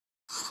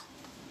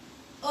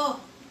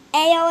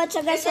Hey yo, what's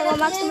up guys? Welcome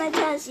back to my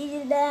channel.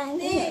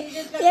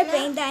 We are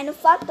playing Dino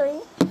Factory.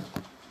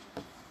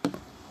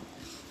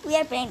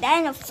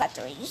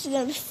 This is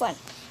gonna be fun.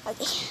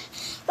 Okay.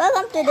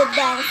 Welcome to the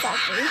Dino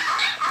Factory.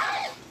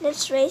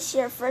 Let's raise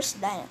your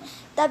first dino.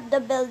 Tap the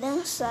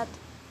building slot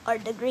or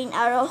the green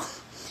arrow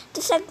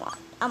to select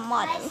a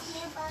model.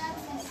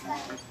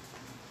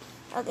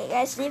 Okay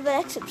guys, leave a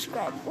like,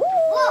 subscribe.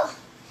 Woo!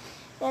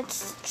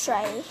 Let's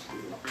try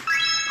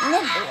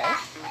Nibbler.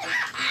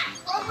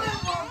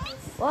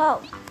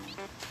 Wow,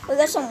 we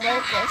got some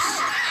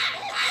workers.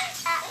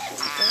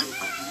 Okay.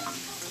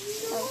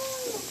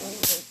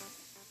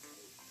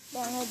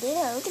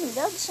 Dino, we can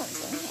build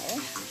something here.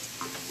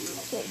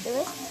 Okay, do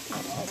it? No,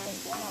 I think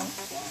no.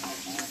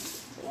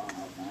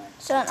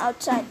 So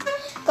outside,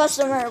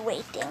 customer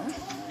waiting.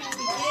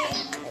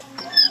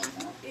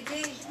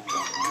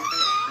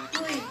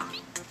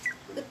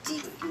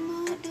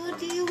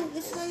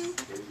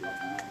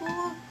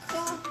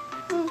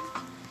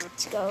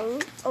 Let's go.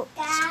 Oh,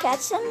 it's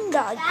cats and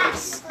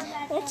doggies.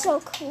 That's so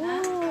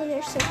cool.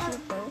 They're so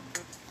cute though.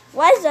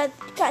 Why is that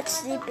cat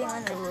sleeping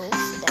on the roof?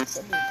 That's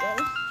illegal.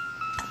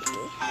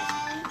 Okay.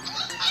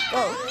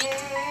 Go.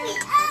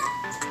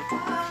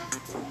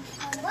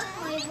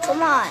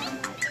 Come on.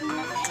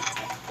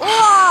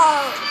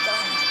 Whoa!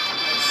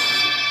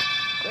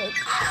 Great.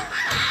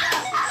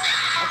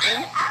 Okay.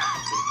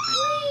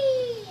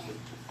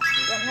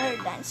 Another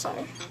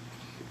dinosaur.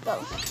 Go.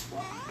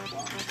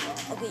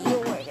 Okay, you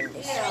work in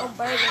this. Oh,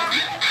 burger.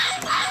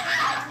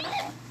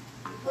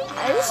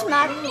 Are you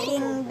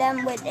smacking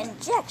them with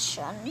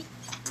injection?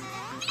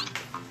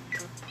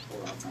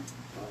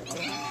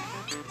 Okay.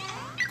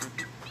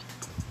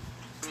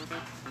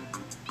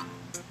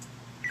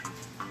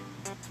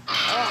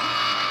 Oh.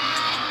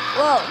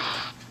 Whoa.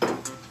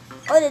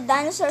 Oh, the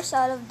dinosaur's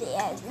out of the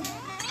egg.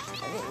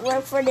 Okay,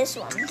 work for this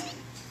one.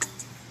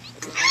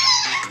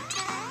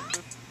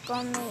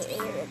 Call me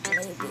Eric,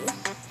 maybe.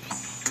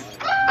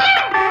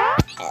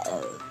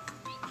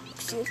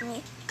 Excuse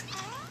me.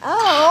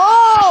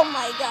 Oh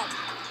my god.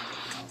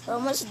 We're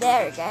almost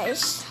there,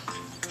 guys.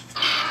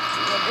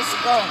 We're just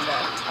going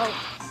there. Oh,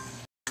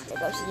 there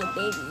goes the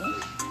baby.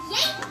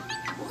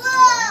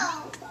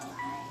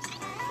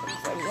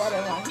 For the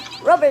other one.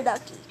 Rubber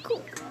ducky.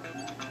 Cool.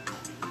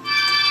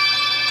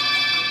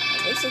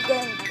 This is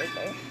getting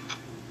bigger.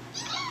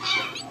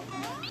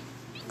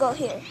 Go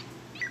here.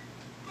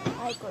 I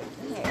like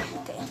working here.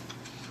 Okay.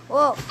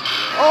 Whoa.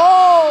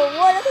 Oh,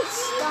 what a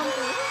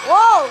stumpy.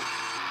 Whoa.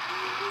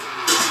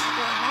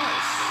 Very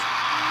nice.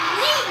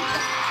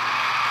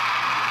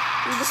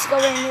 We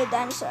discovered a new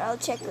dinosaur. I'll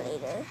check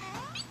later.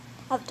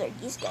 After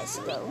these guys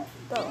go.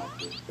 Go.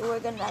 You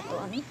work on that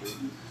one.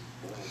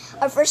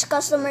 Our first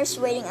customer is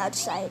waiting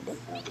outside.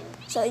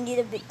 So you need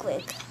to be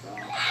quick.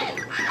 Okay.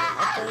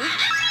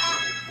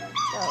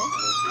 Go.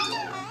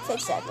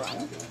 Fix that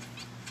one.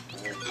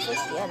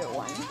 Fix the other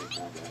one.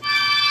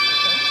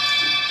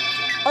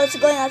 Oh, it's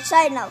going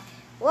outside now.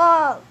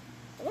 Whoa!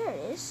 There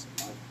it is.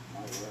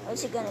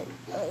 What's it gonna...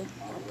 Wait.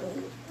 Okay.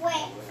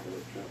 Wait.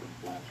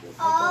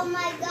 Oh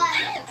my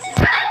god.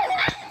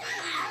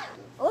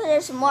 Oh,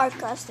 there's more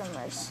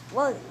customers.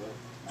 Whoa.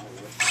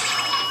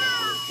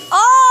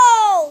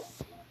 Oh!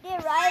 They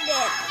ride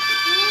it.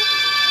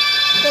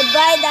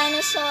 Goodbye,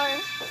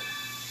 dinosaur.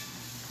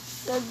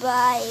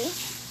 Goodbye.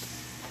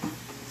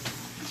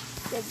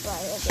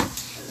 Goodbye. Okay.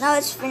 Now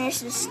let's finish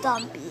the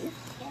Stumpy.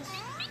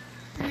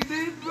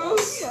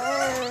 Yes,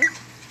 sir.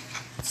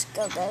 Let's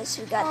go, guys.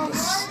 We got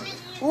this.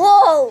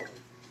 Whoa!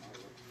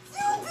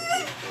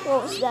 What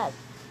was that?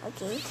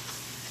 Okay.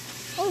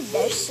 Oh,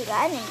 there's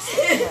running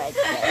something right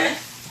there.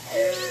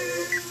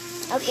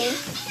 Okay.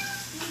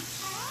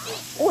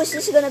 Oh, is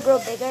this gonna grow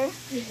bigger?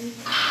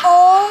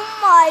 Oh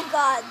my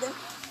god.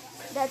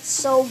 That's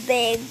so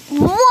big.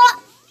 What?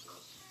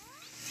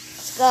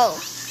 Let's go.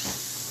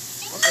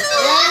 Okay,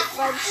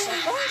 5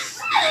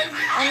 seconds?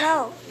 Oh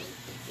no.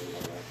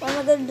 What am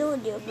I gonna do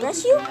with you?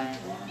 Press you?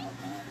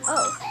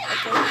 Oh,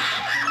 okay.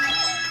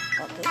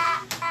 Okay.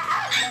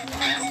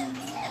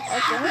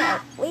 Okay, now,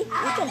 wait, we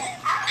can...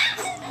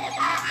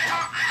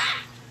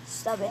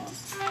 Stop it.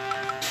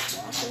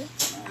 Okay.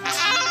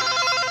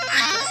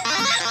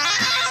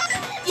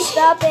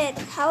 Stop it!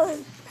 How?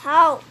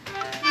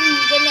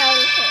 Get me out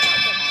of here.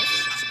 Okay, nice.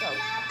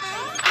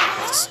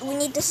 Let's go. We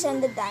need to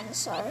send the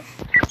dinosaur.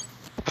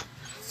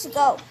 Let's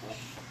go.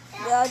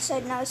 The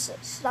outside now is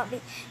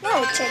stopping.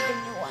 No, check the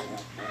new one.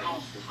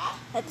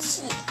 Let's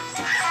see.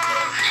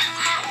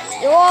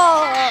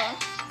 Whoa!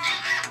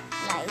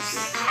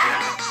 Nice.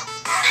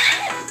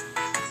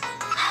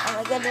 Oh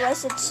my god, why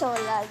is it so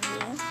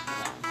laggy?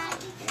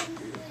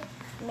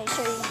 Make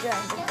sure you join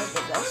the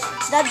video, guys.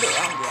 It's not the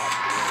end yet.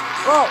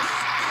 Whoa!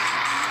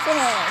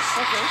 Finish.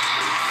 Okay.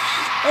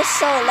 It's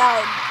so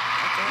loud.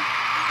 Okay.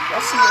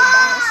 Let's see the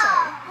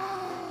dinosaur.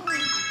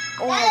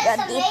 Oh my god,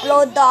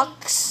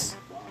 Diplodocus.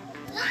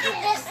 Look at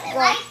this Go.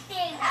 light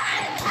thing.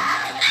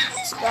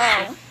 Let's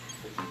go.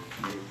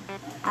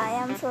 I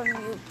am from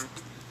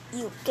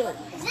UK.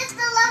 Is this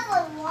the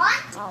level 1?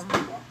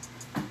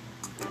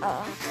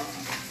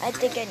 I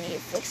think I need to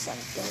fix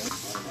something.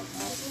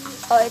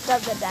 Oh, it's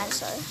of the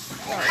dancer.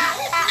 No.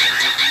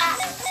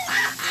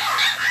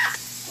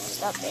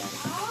 Stop it.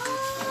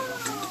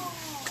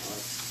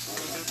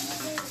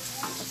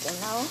 Okay,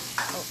 now.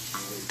 Oh,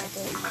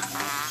 okay.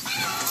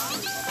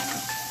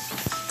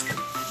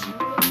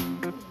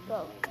 Go.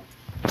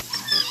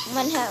 Come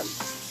on, help.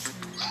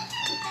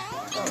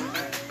 Go.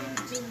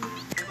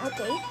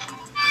 Okay.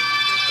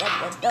 Get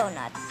the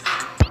donut.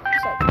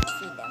 So I can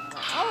feed them.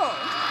 Oh,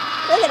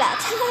 look at that.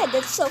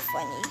 That's so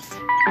funny.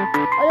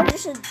 Oh, look,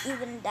 there's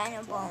even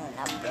dino bone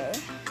up there.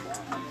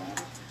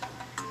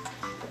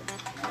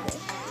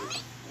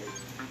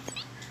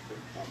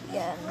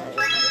 Okay.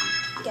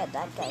 Get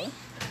that guy.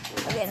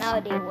 Okay, now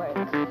they work.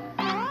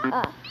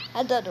 Ah,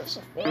 I thought it was a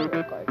fail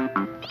record.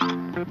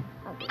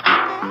 Okay.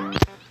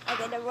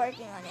 Okay, they're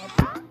working on it.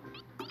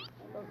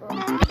 Go.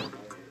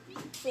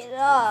 Fill it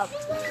up.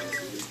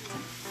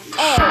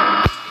 Hey.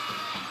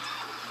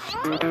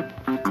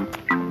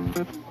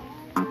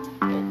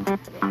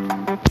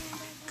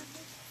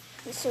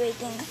 He's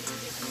waiting.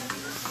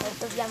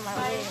 Both of them are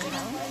waiting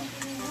now.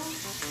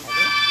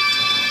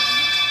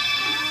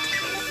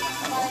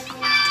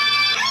 Okay.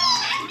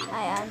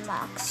 I am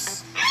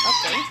Max.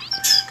 Okay.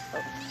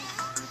 Oh.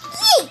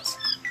 Yeet!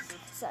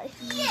 Sorry.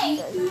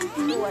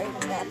 You work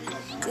on that.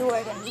 You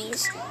work on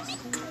these.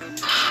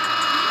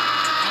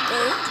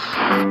 Okay.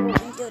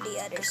 Moving to the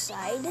other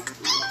side.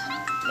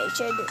 Make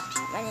sure that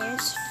my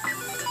name's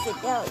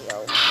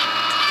Fidelio.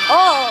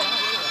 Oh!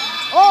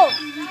 Oh!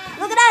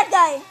 Look at that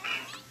guy!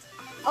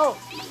 Oh!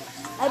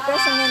 I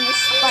pressed him in the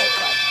spike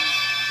button.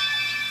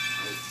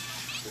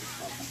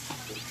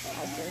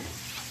 Okay.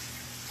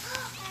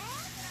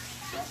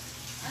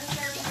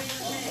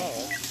 Okay.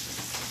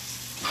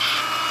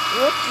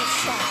 Rookie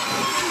shot.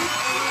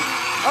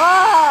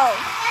 Oh!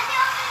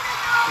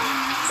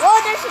 Oh,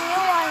 there's a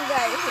new one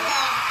guy here.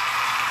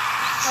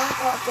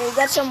 Okay, we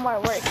got some more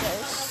workers.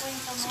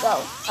 Let's go.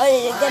 Oh,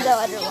 did you get the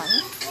other one?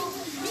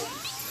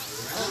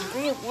 Oh,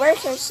 3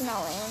 workers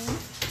now in.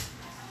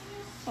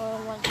 Oh, I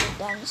want the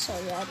dinosaur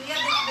yet.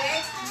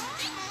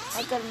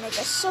 I could make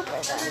a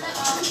super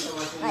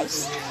dinosaur.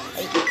 Nice. I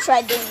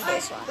tried doing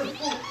this one.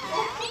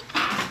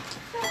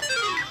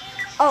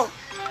 Oh.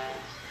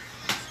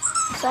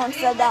 Someone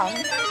fell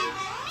down.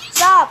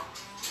 Stop!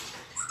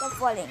 Stop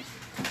falling.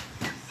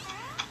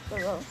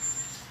 Go.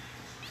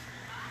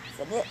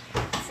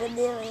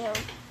 Fidelio.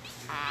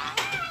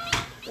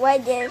 Why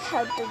did it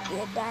have to be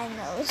a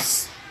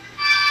dinos?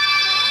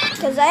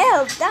 Because I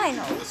have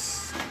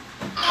dinos.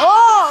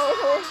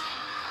 Oh!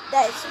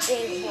 That's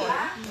big boy.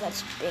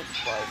 That's big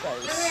boy,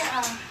 guys.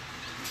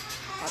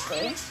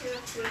 Okay.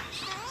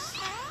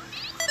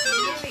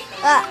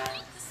 Ah!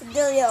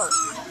 Fidelio.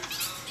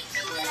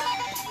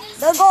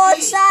 Don't go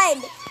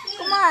outside!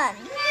 Come on!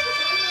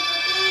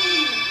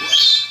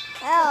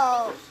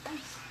 Help!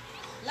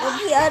 With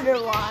the other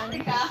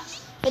one.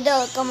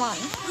 Fidel, come on.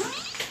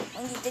 I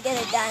need to get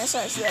the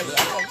dinosaurs ready.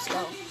 Okay, let's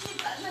go.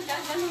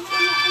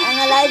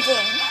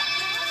 Analyzing.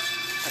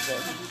 Okay.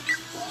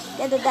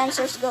 Get the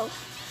dinosaurs, go.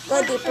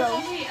 Go deep, bro.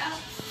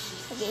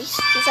 Okay,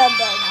 he's out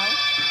there now.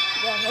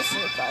 Yeah, I missed the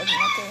recording,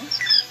 okay.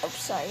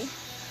 Oops, sorry.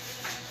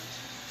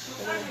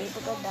 We're gonna be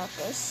able to dock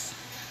this.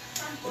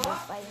 We're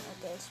fighting,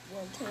 okay, let's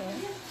build here.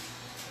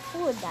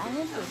 Ooh, a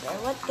dino digger.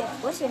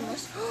 What's in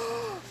this?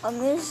 A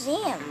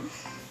museum.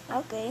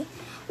 Okay.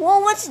 Whoa,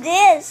 what's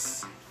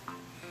this?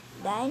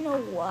 Dino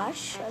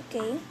wash.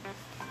 Okay.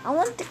 I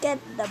want to get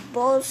the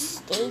Bull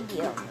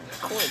Stadium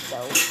code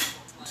though.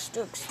 It's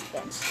too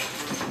expensive.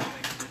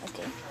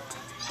 Okay.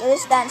 Get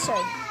this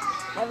dancer.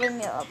 Level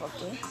me up,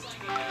 okay?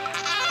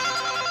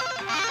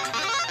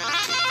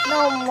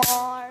 No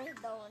more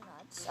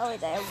donuts. Oh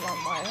wait, I have one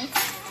more.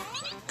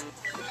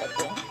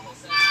 Okay.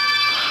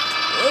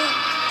 Hey,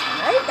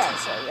 another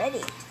dancer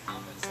ready.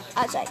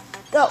 Outside.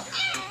 Go.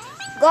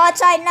 Go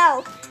outside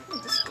now.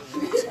 Just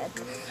outside.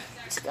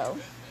 Let's go.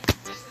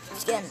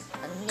 Let's get a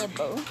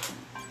nibble.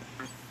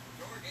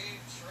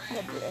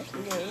 Nibbler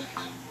here.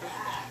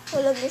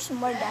 Oh look, there's some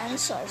more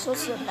dinosaurs.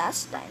 What's the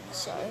last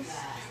dinosaur?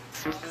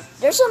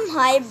 There's some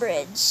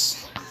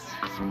hybrids.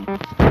 I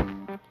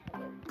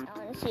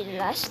want to see the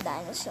last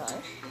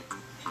dinosaur.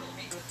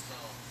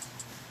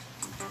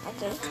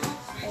 Okay,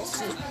 let's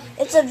see.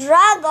 It's a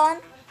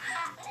dragon.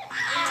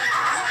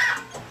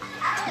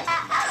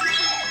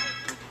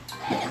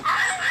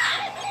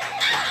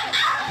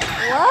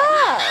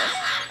 Wow.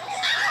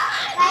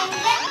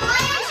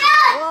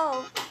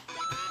 Whoa.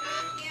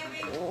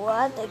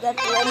 What? I got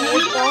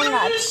 28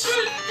 donuts.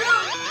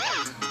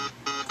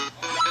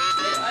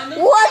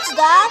 What's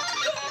that?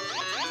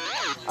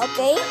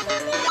 Okay.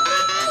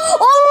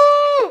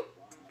 Oh!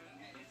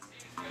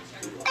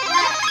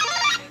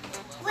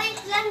 Wait,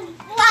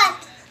 what?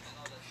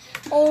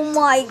 Oh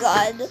my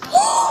God.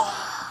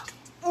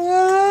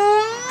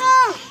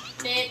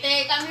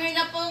 Tete, come here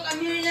na po, come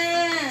here na.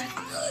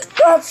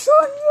 That's so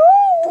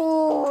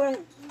new.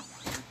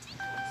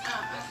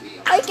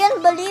 I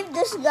can't believe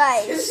this,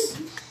 guys.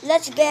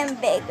 Let's get him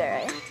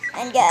bigger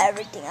and get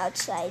everything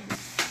outside.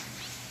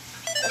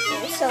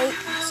 Okay, so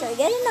we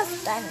get enough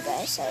time,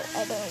 guys.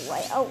 I don't know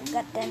why. Oh,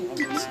 got 10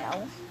 minutes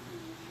now.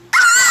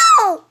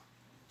 Oh!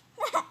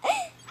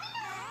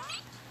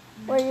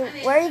 What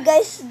are you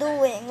guys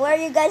doing? What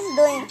are you guys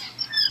doing?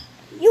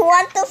 You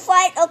want to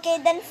fight? Okay,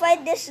 then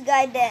fight this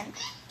guy then.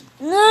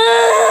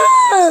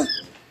 No!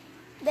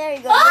 There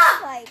you go.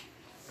 Let's fight.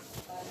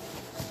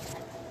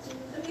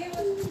 Okay,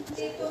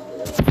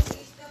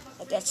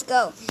 let's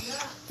go.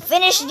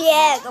 Finish the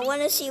egg. I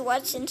want to see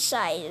what's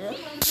inside.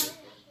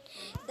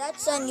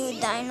 That's a new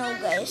dino,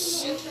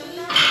 guys.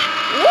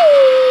 Woo!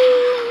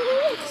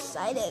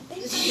 Excited.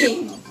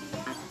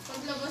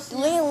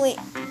 Wait.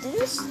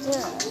 This is the...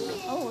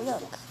 Oh,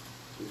 look.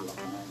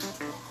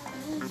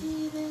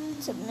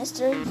 It's a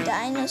Mr.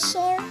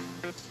 Dinosaur.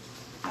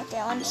 Okay,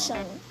 I want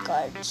some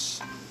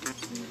cards.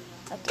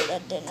 Okay,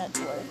 that did not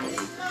work.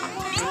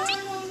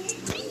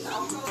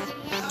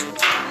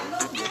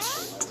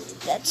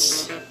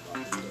 Let's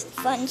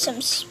find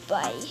some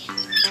spy.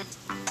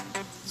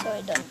 So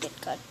I don't get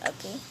caught.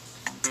 Okay.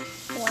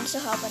 Who wants to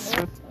hop on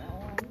it?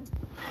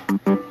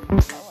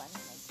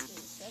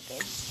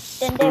 Okay.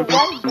 Then they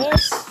want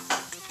this.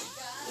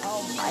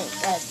 Oh my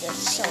god,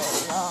 that's so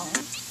long.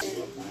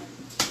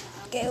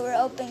 Okay, we're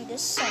opening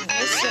this some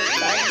missile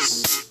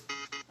cards.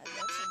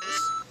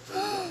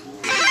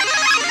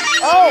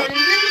 Oh!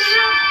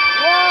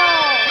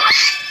 Wow!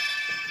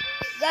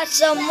 Got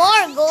some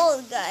more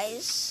gold,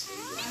 guys.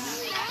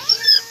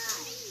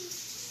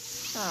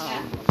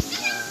 Oh.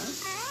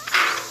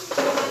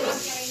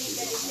 Where's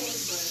this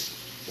thing?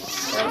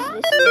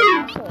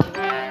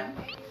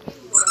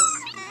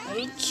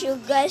 Aren't you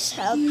guys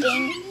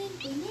helping?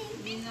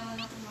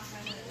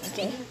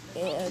 Okay,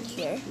 out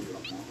here.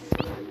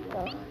 So,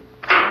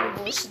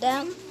 boost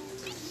them.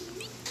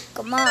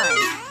 Come on.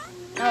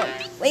 No,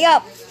 wake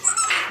up.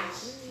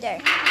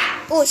 There.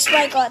 Oh,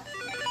 spy caught.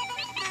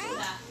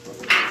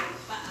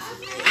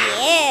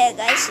 Yeah,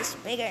 guys, it's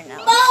bigger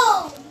now.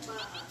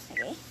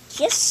 Okay.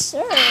 Yes,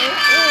 sir. Oh,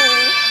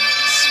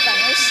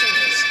 Spanish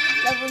series.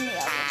 Level me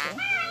up, okay?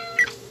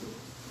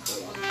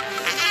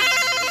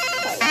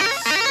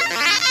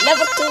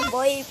 Level 2,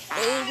 boy,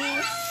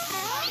 baby.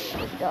 There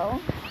we go.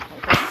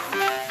 Okay.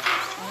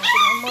 I'm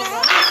gonna move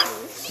up,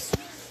 please.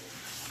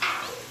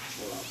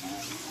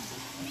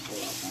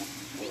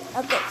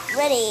 Okay,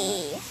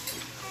 ready.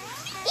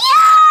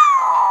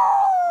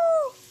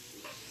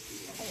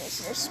 Okay, so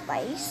there's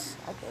spice.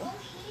 Okay.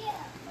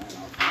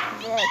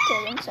 The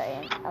killing,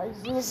 sorry.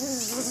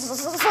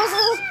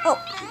 Oh.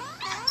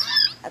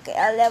 Okay,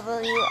 I'll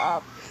level you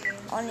up.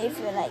 Only if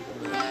you like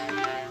me.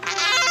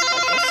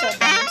 Okay, so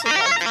then you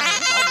like me.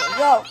 Okay,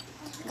 go.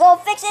 Go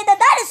fix it, the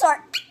dinosaur!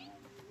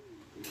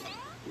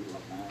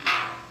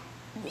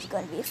 This is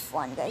gonna be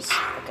fun, guys.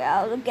 Okay,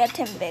 I'll get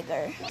him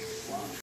bigger.